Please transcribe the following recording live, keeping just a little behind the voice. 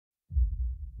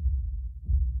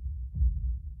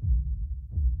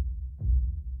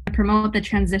promote the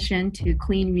transition to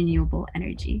clean renewable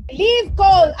energy. Leave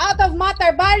coal out of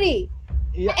Matarbari.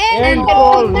 End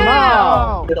coal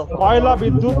now. কয়লা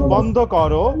বিদ্যুৎ বন্ধ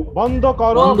করো, বন্ধ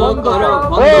করো, বন্ধ করো,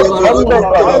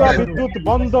 কয়লা বিদ্যুৎ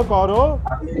বন্ধ করো,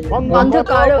 বন্ধ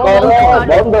করো,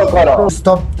 বন্ধ করো.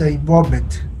 Stop the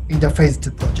involvement in the phased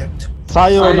project.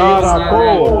 Sayonara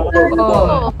coal.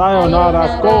 Sayonara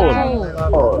coal.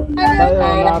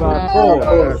 Sayonara coal.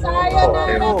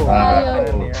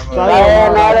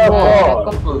 Sayonara coal.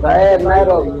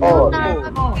 Sayonara coal.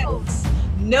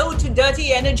 No to dirty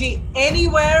energy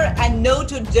anywhere and no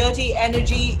to dirty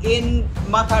energy in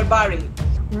Matarbari.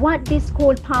 What this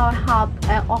coal power hub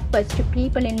offers to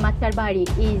people in Matarbari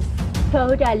is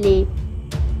totally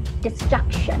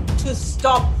destruction. To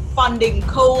stop funding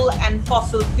coal and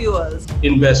fossil fuels.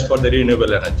 Invest for the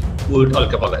renewable energy. Would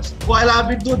alcoholize. কয়লা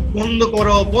বিদ্যুৎ বন্ধ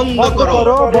করো, বন্ধ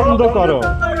করো, বন্ধ করো,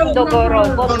 বন্ধ করো,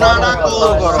 সায়োনারা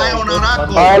কোল, সায়োনারা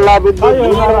কোল, কয়লা বিদ্যুৎ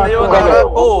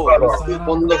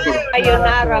বন্ধ করো,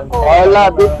 Sayonara coal. কয়লা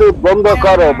বিদ্যুৎ বন্ধ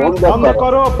করো, বন্ধ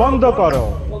করো, বন্ধ করো.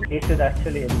 He should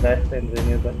actually invest in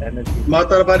renewable energy.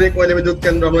 Matarbari কয়লা বিদ্যুৎ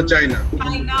কেন্দ্র আমরা চাই না।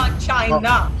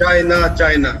 China. চাইনা,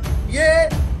 চাইনা। ये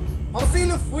फॉसिल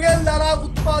फ्यूल द्वारा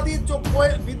उत्पादित जो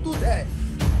विद्युत है,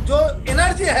 जो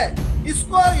एनर्जी है,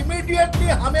 इसको इमीडिएटली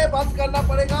हमें बंद करना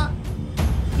पड़ेगा।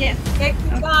 Yes.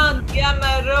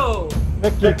 Yamaro.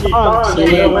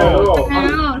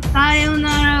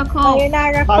 Sayonara coal.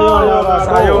 Sayonara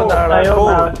Sayonara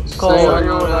coal.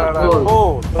 Sayonara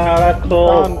coal. Sayonara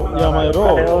coal. Yamaro.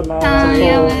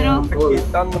 Sayonara coal.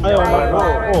 Sayonara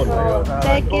coal.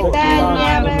 Sekitan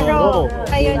Yamaro.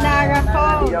 Sayonara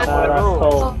coal. Sayonara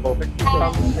coal.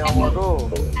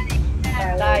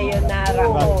 Sayonara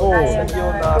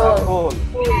coal.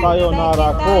 Sayonara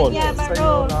coal.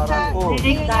 Sayonara coal.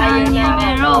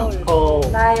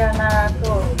 Sayonara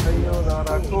coal.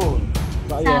 Sayonara coal.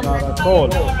 Sayonara coal.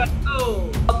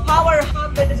 A power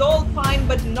hub is all fine,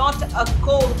 but not a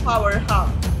coal power hub.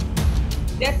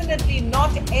 Definitely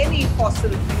not any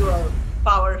fossil fuel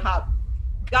power hub.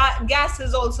 Gas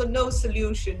is also no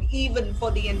solution, even for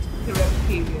the interim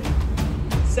period.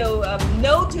 So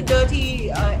no to dirty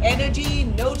energy,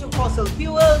 no to fossil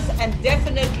fuels, and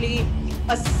definitely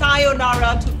a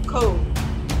sayonara to coal.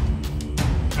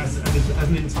 As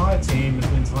an entire team, as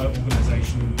an entire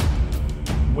organisation,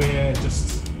 we're just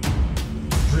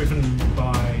driven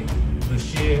by the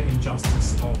sheer injustice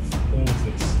of all of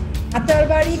this.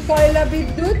 Matarbari কয়লা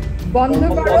বিদ্যুৎ বন্ধ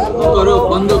করো,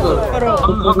 বন্ধ করো,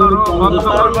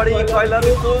 মাতারবাড়ি কয়লা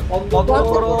বিদ্যুৎ বন্ধ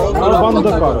করো, বন্ধ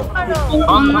করো,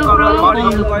 মাতারবাড়ি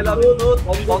কয়লা বিদ্যুৎ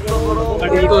বন্ধ করো,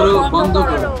 বন্ধ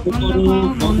করো,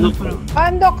 বন্ধ করো,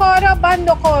 বন্ধ করো, বন্ধ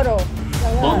করো,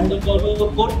 বন্ধ করো,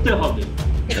 করতে হবে।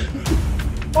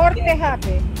 করতে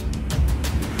হবে।